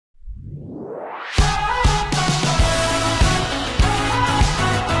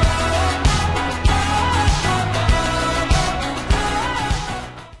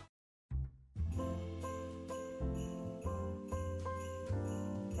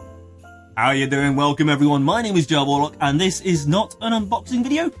How you doing? Welcome everyone, my name is Jawarlock and this is not an unboxing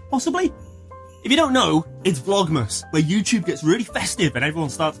video, possibly? If you don't know, it's Vlogmas, where YouTube gets really festive and everyone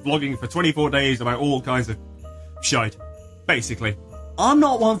starts vlogging for 24 days about all kinds of shite, basically. I'm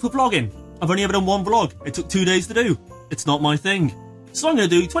not one for vlogging. I've only ever done one vlog. It took 2 days to do. It's not my thing. So I'm going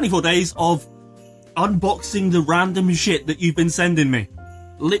to do 24 days of unboxing the random shit that you've been sending me.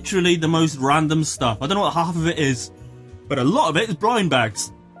 Literally the most random stuff. I don't know what half of it is, but a lot of it is blind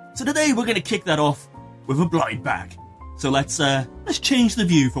bags. So today we're going to kick that off with a blind bag. So let's change the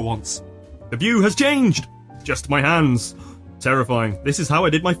view for once. The view has changed! Just my hands. Terrifying. This is how I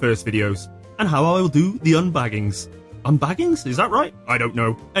did my first videos. And how I will do the unbaggings. Unbaggings? Is that right? I don't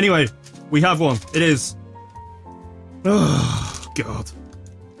know. Anyway, we have one. It is... Oh, God.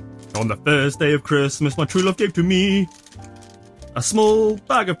 On the first day of Christmas, my true love gave to me a small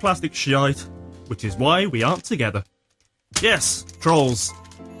bag of plastic shite, which is why we aren't together. Yes, trolls.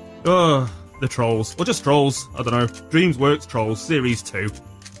 Ugh, the trolls. Or just trolls, I don't know. DreamWorks Trolls Series 2.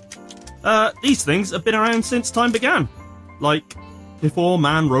 These things have been around since time began. Like, before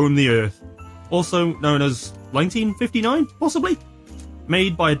man roamed the earth. Also known as 1959, possibly?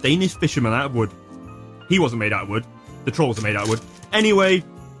 Made by a Danish fisherman out of wood. He wasn't made out of wood. The trolls are made out of wood. Anyway,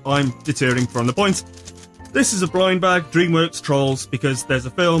 I'm deterring from the point. This is a blind bag, DreamWorks Trolls, because there's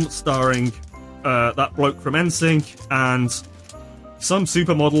a film starring that bloke from NSYNC and some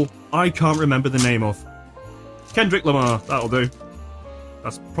supermodel I can't remember the name of. Kendrick Lamar, that'll do.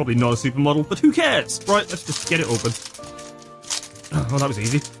 That's probably not a supermodel, but who cares? Right, let's just get it open. Oh, that was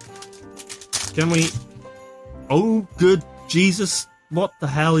easy. Can we... Oh, good Jesus. What the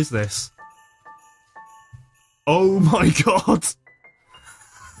hell is this? Oh my God.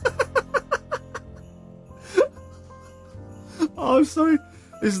 Oh, I'm sorry.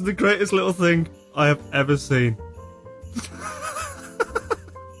 This is the greatest little thing I have ever seen.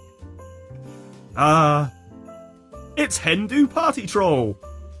 It's Hindu Party Troll.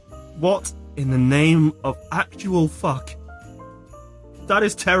 What in the name of actual fuck? That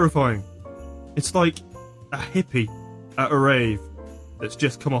is terrifying. It's like a hippie at a rave that's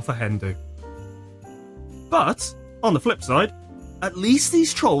just come off a Hindu. But, on the flip side, at least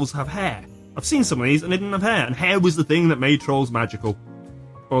these trolls have hair. I've seen some of these and they didn't have hair, and hair was the thing that made trolls magical.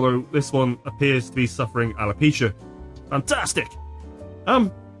 Although this one appears to be suffering alopecia. Fantastic!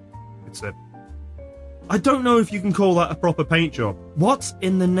 It's a... I don't know if you can call that a proper paint job. What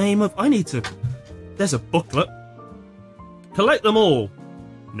in the name of... I need to... There's a booklet. Collect them all.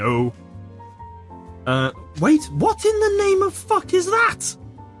 No. Wait, what in the name of fuck is that?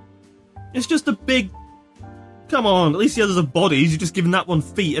 It's just a big... Come on, at least the others have bodies. You're just giving that one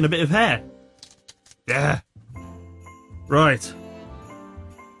feet and a bit of hair. Yeah. Right.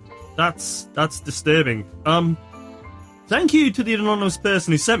 That's disturbing. Thank you to the anonymous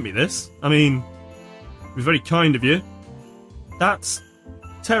person who sent me this. I mean, it was very kind of you. That's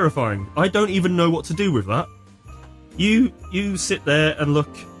terrifying. I don't even know what to do with that. You sit there and look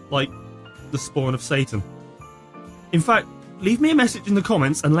like the spawn of Satan. In fact, leave me a message in the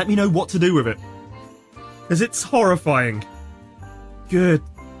comments and let me know what to do with it. Because it's horrifying. Good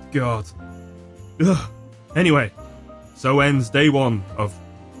God. Ugh. Anyway, so ends day one of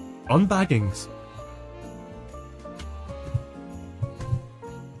unbaggings.